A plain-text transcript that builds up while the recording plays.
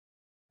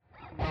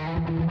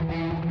Unchained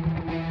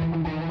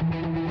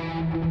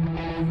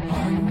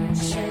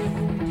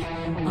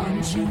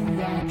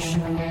Rock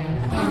Show.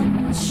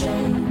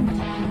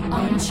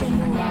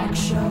 Unchained Rock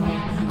Show.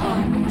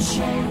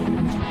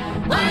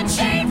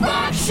 Unchained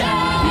Rock Show.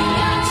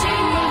 The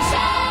Unchained Rock Show.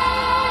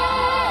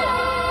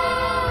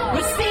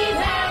 With Steve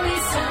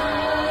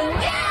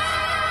Harrison. Yeah!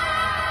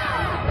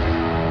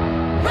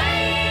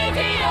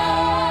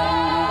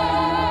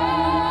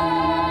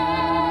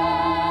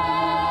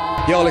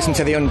 Radio. You're listening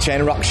to the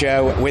Unchained Rock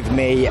Show with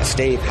me,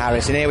 Steve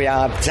Harris, and here we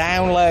are,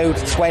 Download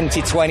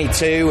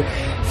 2022,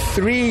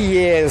 3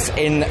 years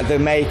in the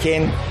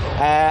making,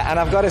 and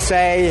I've got to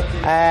say,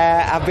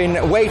 I've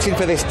been waiting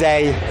for this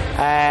day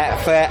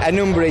for a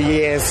number of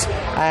years,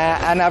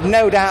 and I've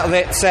no doubt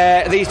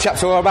that these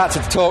chaps who we're about to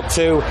talk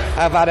to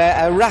have had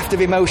a raft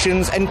of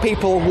emotions and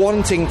people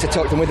wanting to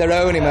talk to them with their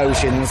own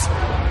emotions.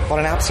 What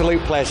an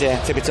absolute pleasure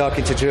to be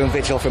talking to Drew and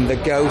Vigil from The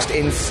Ghost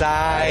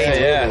Inside.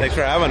 Yeah, thanks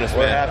for having us.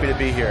 We're happy to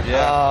be here.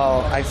 Yeah.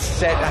 Oh,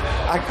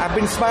 I've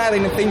been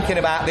smiling and thinking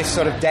about this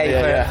sort of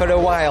day for a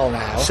while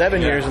now.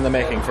 7 years in the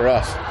making for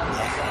us.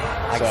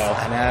 Yeah, so,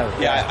 I know.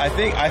 Yeah, I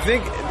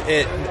think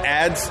it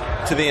adds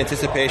to the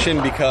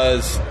anticipation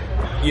because,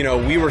 you know,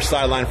 we were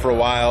sidelined for a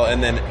while,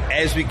 and then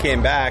as we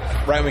came back,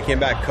 right when we came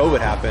back, COVID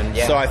happened.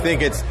 Yeah. So I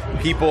think it's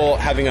people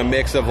having a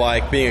mix of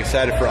like being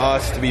excited for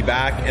us to be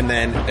back and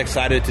then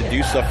excited to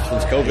do stuff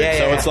since COVID.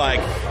 It's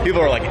like people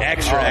are like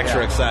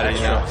extra excited,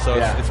 you know. So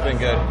it's been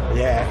good.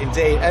 Yeah,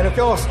 indeed. And of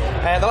course,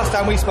 the last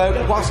time we spoke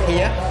was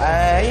here.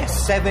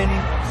 7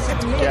 years.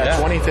 Yeah,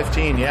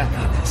 2015. Yeah,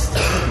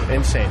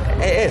 insane.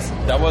 It is.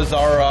 That was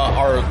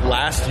our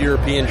last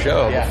European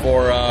show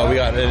before we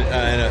got in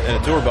a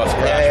tour bus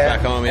crash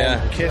back home.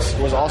 Yeah. And Kiss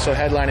was also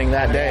headlining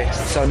that day,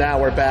 so now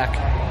we're back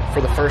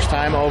for the first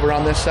time over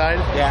on this side.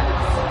 Yeah.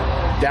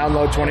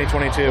 Download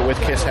 2022 with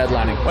Kiss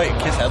headlining. Wait,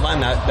 Kiss headline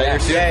that year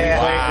too?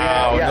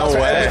 Wow, no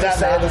way.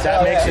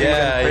 That makes it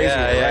even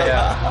crazier.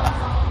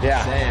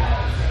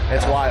 Yeah.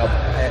 It's wild.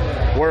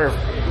 We're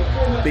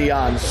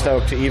beyond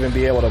stoked to even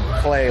be able to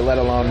play, let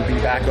alone be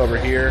back over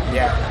here.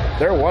 Yeah.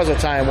 There was a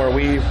time where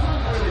we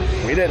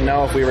didn't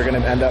know if we were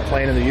going to end up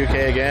playing in the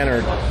UK again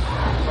or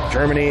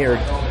Germany or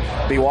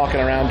be walking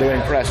around doing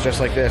press just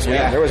like this.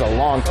 There was a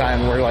long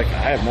time where like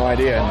I have no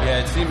idea. Yeah,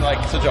 it seemed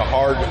like such a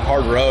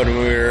hard road when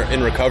we were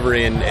in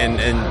recovery, and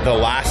the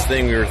last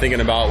thing we were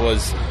thinking about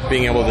was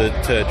being able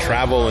to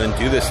travel and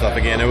do this stuff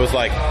again. It was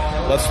like,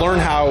 let's learn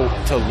how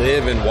to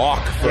live and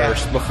walk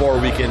first before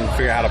we can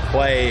figure out how to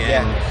play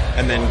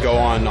and then go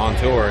on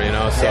tour, you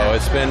know. So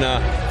it's been a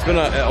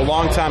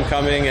long time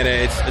coming, and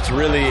it's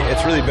really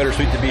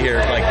bittersweet to be here.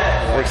 Like,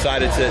 we're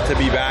excited to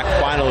be back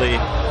finally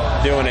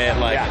doing it,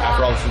 like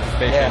after all this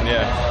anticipation.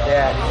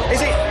 Yeah.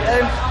 Is it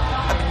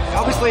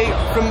obviously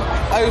from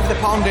over the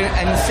pond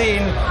and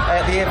seeing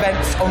the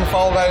events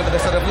unfold over the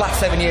sort of last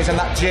 7 years and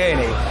that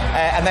journey,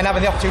 and then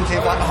having the opportunity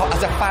of, like,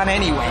 as a fan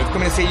anyway,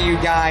 coming to see you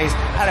guys,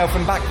 I know,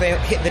 from back then,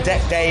 Hit the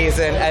Deck days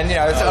and you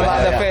know, sort of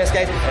like the first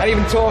games, and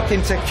even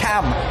talking to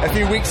Cam a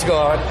few weeks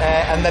ago,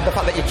 and then the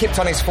fact that you kept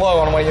on his flow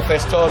on one of your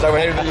first tours over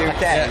here in the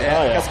UK,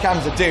 because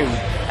Cam's a dude,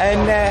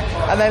 and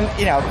then,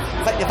 you know,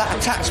 that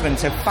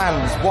attachment of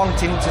fans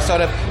wanting to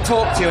sort of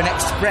talk to you and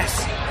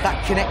express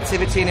that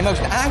connectivity and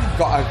emotion. I've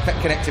got a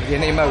connectivity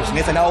and emotion.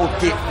 It's an old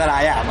git that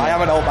I am. I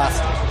am an old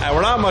bastard.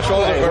 We're not much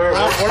older. We're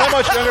not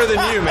much younger than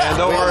you, man.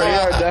 Don't worry. We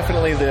are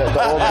definitely the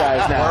old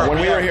guys now.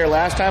 When we were here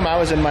last time, I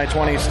was in my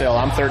 20s still.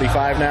 I'm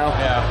 35 now.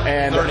 Yeah.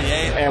 And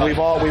 38. And we've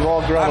all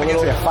grown a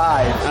little. I'm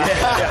 5.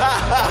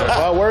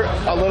 Well, we're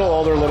a little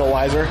older, a little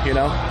wiser. You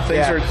know,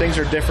 things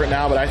are different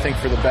now, but I think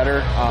for the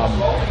better.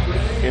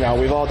 You know,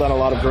 we've all done a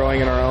lot of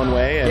growing in our own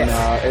way, and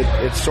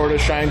it sort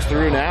of shines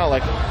through now.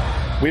 Like,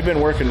 we've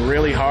been working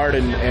really hard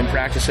and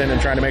practicing and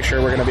trying to make sure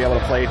we're going to be able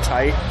to play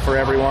tight for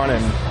everyone.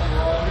 And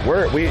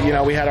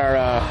we had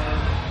our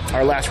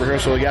last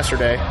rehearsal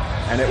yesterday,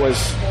 and it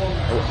was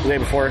the day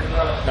before.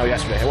 No,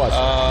 yesterday it was.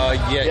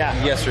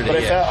 Yesterday. But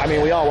it felt, I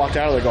mean, we all walked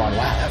out of there going,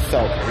 "Wow, that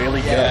felt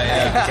really good."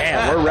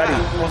 Damn, we're ready.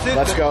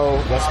 Let's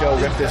go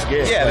rip this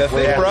gig. Yeah, the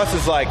thing for us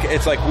is like,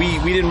 it's like we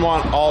didn't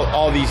want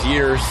all these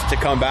years to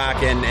come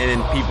back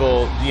and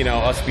people, you know,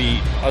 us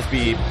be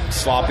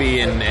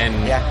sloppy and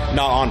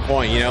not on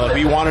point. You know, like,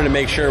 we wanted to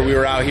make sure we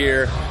were out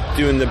here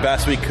doing the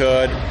best we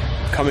could,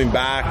 coming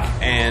back,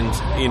 and,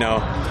 you know,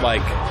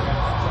 like.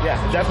 Yeah,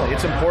 definitely.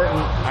 It's important.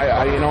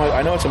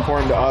 I know it's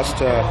important to us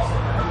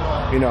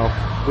to, you know,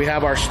 we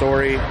have our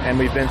story and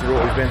we've been through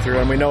what we've been through,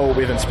 and we know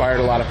we've inspired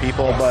a lot of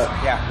people, but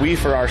we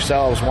for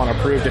ourselves want to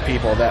prove to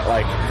people that,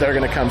 like, they're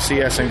going to come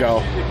see us and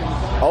go,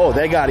 oh,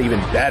 they got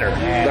even better.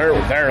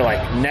 They're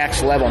like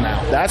next level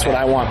now. That's what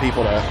I want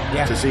people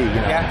to see, you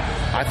know.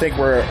 I think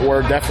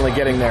we're definitely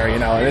getting there, you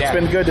know, and it's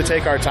been good to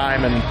take our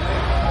time, and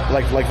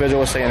like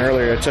Vigil was saying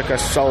earlier, it took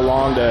us so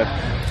long to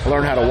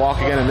learn how to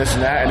walk again and this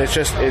and that, and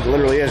it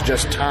literally is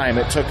just time.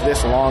 It took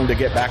this long to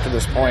get back to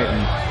this point,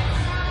 and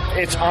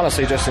it's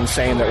honestly just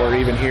insane that we're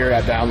even here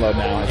at Download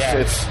now.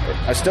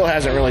 It still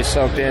hasn't really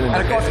soaked in. And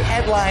of course,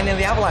 headline in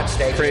the Avalanche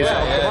stage. Crazy.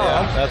 As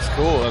well. That's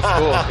cool.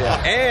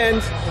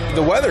 And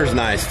the weather's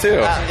nice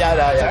too.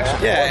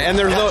 And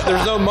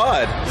there's no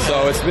mud,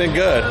 so it's been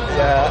good.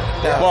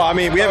 Well, I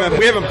mean, we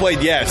haven't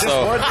played yet,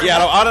 so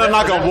I don't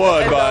knock on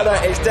wood, but no,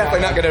 it's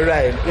definitely not going to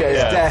rain.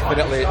 It's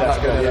definitely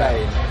not going to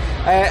rain.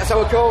 So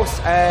of course,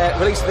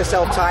 release of the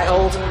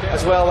self-titled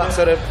as well. That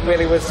sort of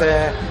really was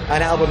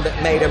an album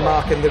that made a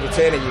mark in the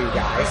return of you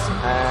guys,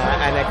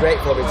 and a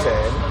grateful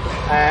return.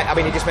 I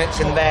mean, you just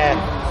mentioned there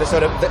the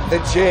sort of the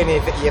journey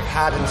that you've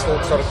had and still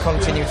sort of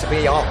continue to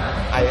be on.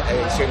 I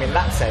assume in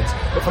that sense,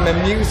 but from a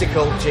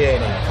musical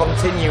journey,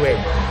 continuing.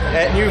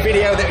 New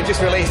video that we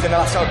just released in the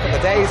last couple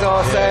of days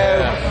or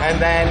so,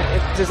 and then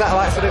does that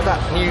like sort of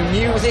that new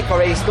music,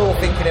 or are you still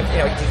thinking of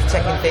just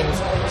taking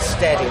things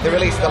steady? The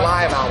release of the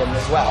live album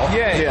as well.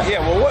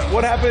 Well,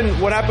 what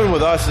happened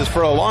with us is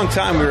for a long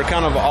time we were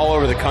kind of all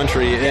over the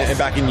country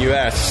back in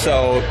US.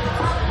 So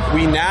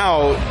we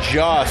now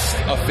just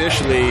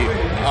officially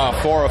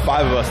 4 or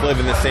 5 of us live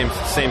in the same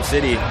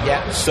city.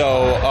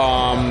 So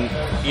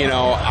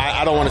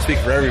I don't want to speak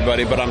for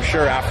everybody, but I'm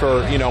sure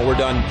after we're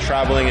done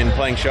traveling and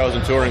playing shows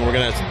and touring, we're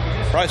gonna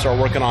probably start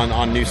working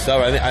on new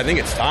stuff. I think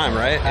it's time,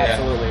 right?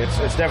 Absolutely,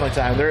 it's definitely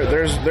time.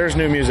 There's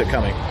new music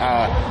coming.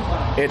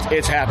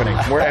 It's happening.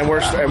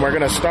 We're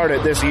gonna start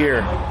it this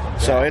year,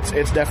 so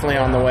it's definitely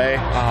on the way.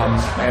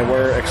 And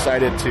we're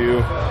excited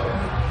to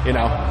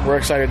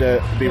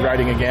be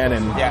writing again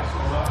and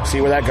see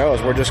where that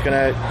goes. We're just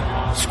gonna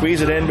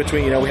squeeze it in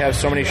between. We have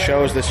so many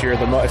shows this year.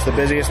 It's the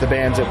busiest the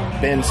band's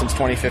been since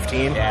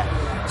 2015.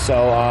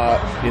 So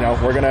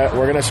we're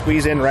gonna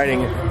squeeze in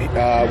writing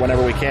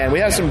whenever we can. We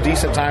have some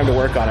decent time to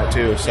work on it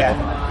too. So.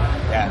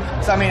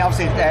 So I mean,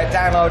 obviously,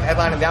 Download,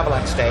 headline of the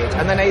Avalanche stage,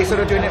 and then are you sort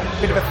of doing a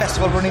bit of a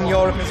festival run in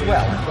Europe as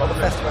well? All the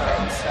festival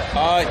dates.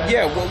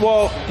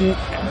 Well,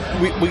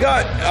 we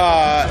got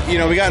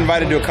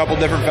invited to a couple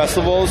different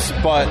festivals,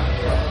 but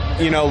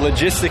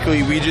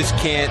logistically, we just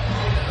can't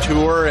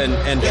tour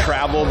and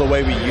travel the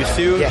way we used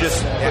to,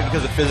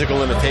 because of physical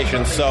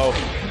limitations. So,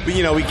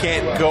 we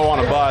can't go on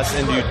a bus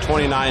and do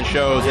 29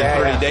 shows in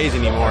 30 days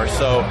anymore.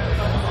 So,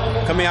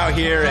 coming out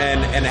here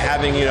and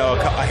having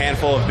a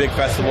handful of big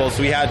festivals,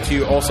 we had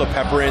to also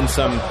pepper in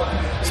some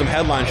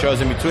headline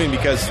shows in between,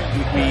 because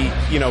we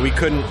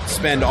couldn't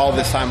spend all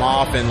this time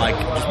off and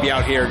just be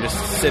out here just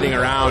sitting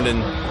around,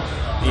 and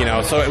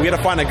so we had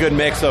to find a good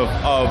mix of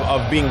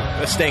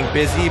staying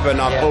busy but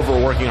not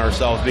overworking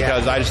ourselves,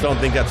 because I just don't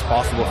think that's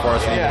possible for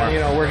us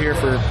anymore. We're here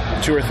for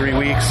 2 or 3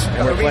 weeks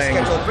and we're playing.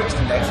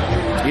 Brixton dates.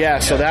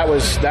 So that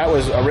was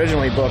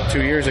originally booked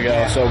 2 years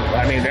ago. So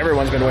I mean,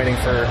 everyone's been waiting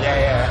for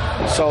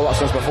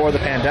since before the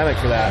pandemic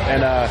for that.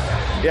 And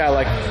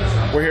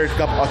we're here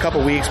a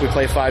couple weeks. We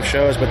play 5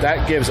 shows, but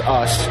that gives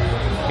us,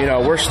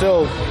 we're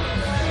still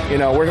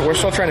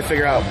trying to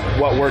figure out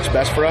what works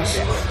best for us,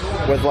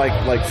 with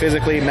like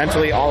physically,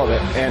 mentally, all of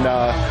it. And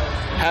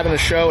having a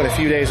show and a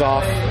few days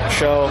off,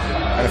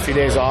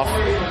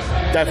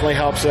 definitely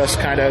helps us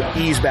kind of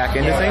ease back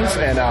into things.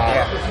 And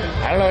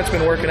I don't know, it's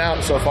been working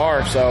out so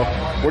far. So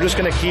we're just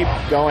going to keep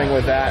going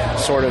with that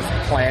sort of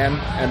plan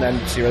and then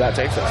see where that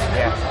takes us.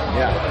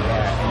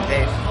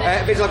 Indeed.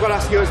 Vigil, I've got to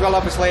ask you as well,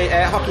 obviously,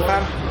 hockey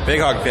fan?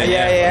 Big hockey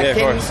fan, of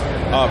course.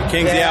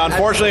 Kings,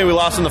 unfortunately, we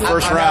lost in the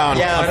first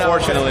round.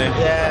 Unfortunately.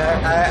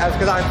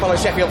 Because I follow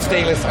Sheffield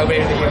Steelers over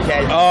here in the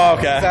UK. Oh,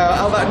 okay. So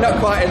I'm not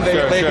quite in the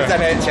league as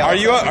NHL. Are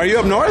you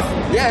up north?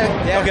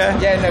 Yeah. Okay.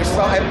 Yeah, no.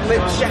 So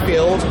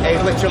Sheffield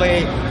is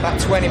literally about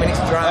 20 minutes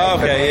drive.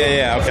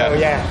 Okay.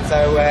 Okay.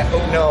 So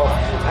up north.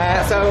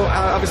 So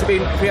obviously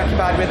been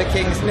preoccupied with the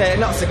Kings.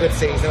 Not so good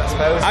season, I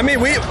suppose. I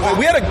mean, we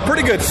had a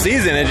pretty good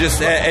season.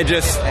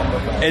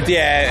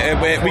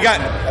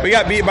 We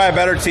got beat by a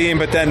better team,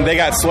 but then they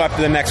got swept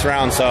in the next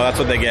round, so that's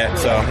what they get.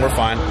 So we're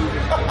fine.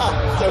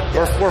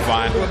 We're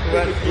fine.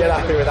 You're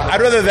happy with that?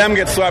 I'd rather them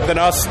get swept than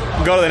us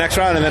go to the next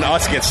round and then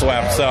us get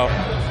swept. So,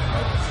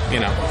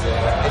 Indeed.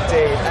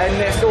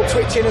 And still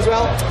twitching as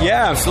well?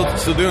 Yeah, I'm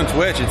still doing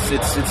Twitch.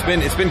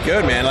 It's been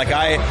good, man.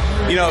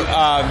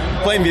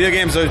 Playing video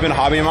games has always been a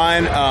hobby of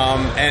mine.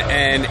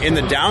 And in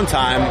the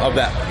downtime of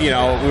that, we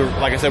were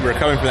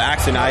recovering from the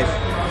accident. I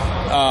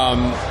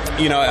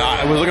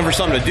was looking for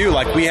something to do.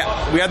 We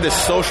had this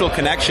social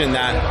connection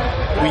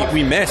that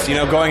we missed.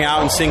 Going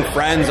out and seeing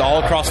friends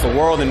all across the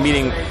world and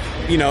meeting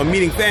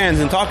fans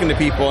and talking to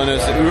people,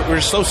 and we were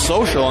so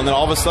social. And then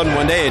all of a sudden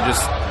one day it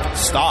just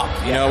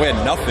stopped. We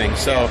had nothing.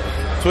 So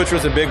Twitch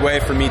was a big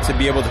way for me to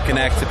be able to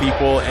connect to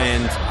people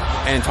and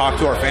talk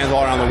to our fans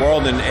all around the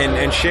world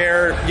and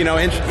share.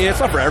 And it's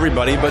not for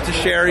everybody, but to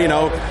share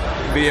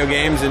video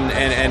games and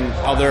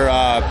other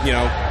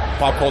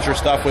pop culture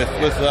stuff with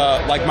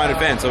like-minded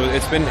fans. So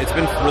it's been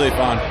really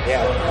fun.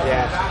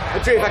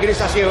 Drew, if I could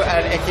just ask you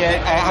if you're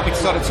happy to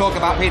sort of talk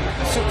about being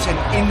such an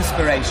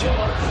inspiration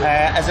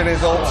as a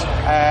result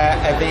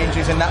of the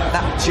injuries and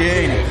that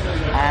journey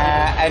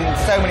and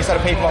so many sort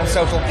of people on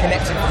social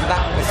connecting from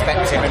that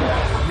perspective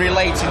and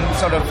relating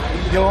sort of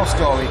your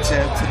story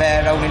to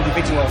their own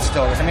individual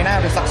stories. I mean,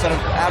 how does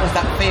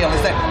that feel?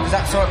 Does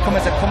that sort of come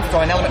as a comfort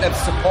or an element of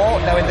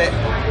support, knowing that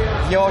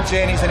your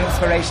journey is an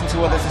inspiration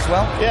to others as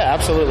well? Yeah,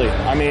 absolutely.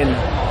 I mean,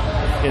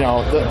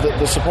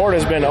 the support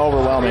has been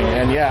overwhelming,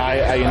 and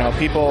I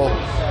people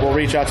will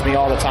reach out to me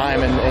all the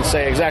time and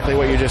say exactly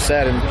what you just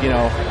said, and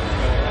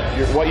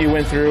what you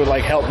went through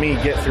helped me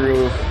get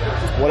through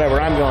whatever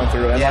I'm going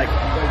through, and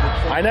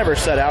I never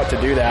set out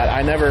to do that.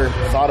 I never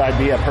thought I'd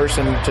be a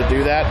person to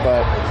do that,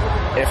 but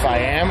if I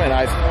am and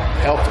I've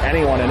helped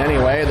anyone in any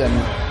way, then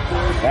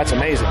that's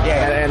amazing.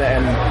 And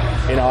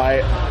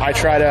I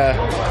try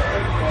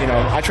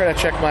to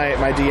check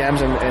my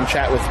DMs and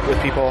chat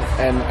with people,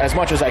 and as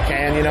much as I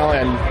can, and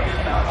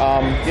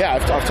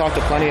I've talked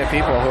to plenty of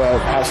people who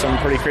have some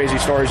pretty crazy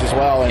stories as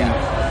well, and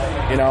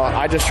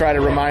I just try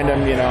to remind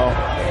them,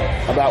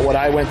 about what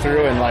I went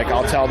through, and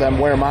I'll tell them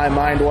where my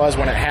mind was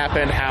when it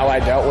happened, how I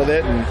dealt with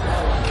it, and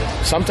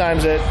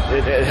sometimes it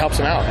helps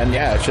them out. And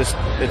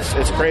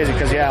it's crazy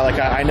because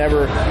I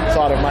never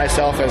thought of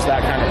myself as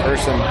that kind of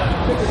person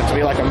to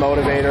be like a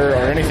motivator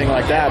or anything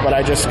like that, but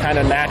I just kind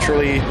of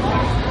naturally,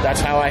 that's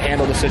how I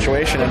handled the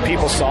situation, and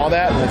people saw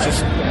that, and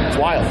it's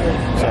wild.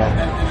 So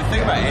the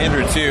thing about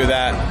Andrew too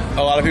that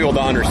a lot of people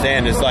don't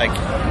understand is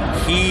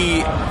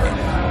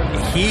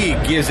he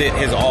gives it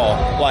his all.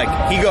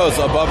 He goes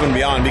above and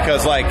beyond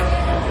because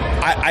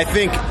I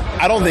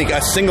don't think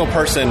a single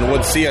person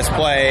would see us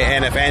play,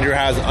 and if Andrew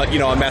has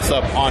a mess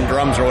up on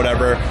drums or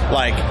whatever,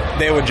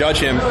 they would judge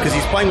him because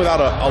he's playing without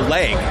a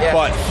leg. Yeah.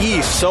 But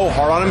he's so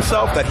hard on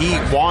himself that he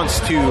wants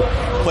to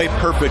play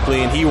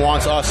perfectly, and he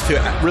wants us to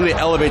really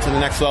elevate to the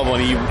next level,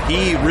 and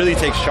he really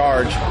takes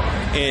charge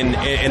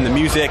in the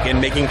music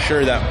and making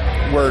sure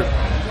that we're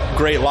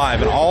great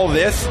live, and all of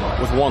this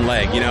with one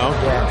leg,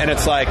 Yeah. And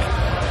it's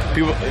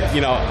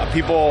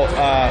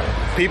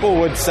people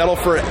would settle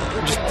for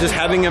just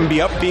having him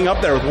being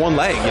up there with one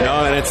leg,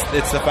 and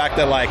it's the fact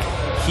that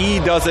he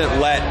doesn't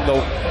let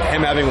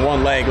him having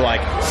one leg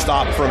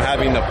stop from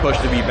having to push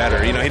to be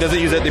better. He doesn't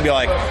use it to be well,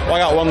 I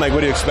got one leg,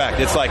 what do you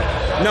expect? It's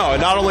no,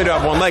 not only do I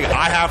have one leg,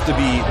 I have to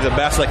be the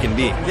best I can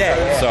be.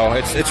 Yeah. So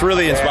it's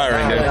really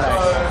inspiring, dude.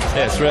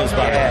 Yeah, it's really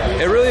inspiring.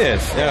 Yeah. It really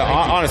is. Yeah,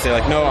 honestly,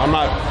 no, I'm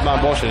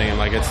not bullshitting him.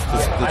 It's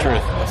the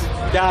truth.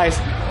 Guys,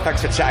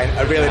 thanks for chatting.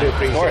 I really do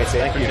appreciate it.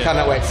 Thank you.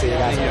 Cannot wait to see you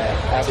guys.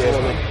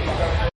 Absolutely.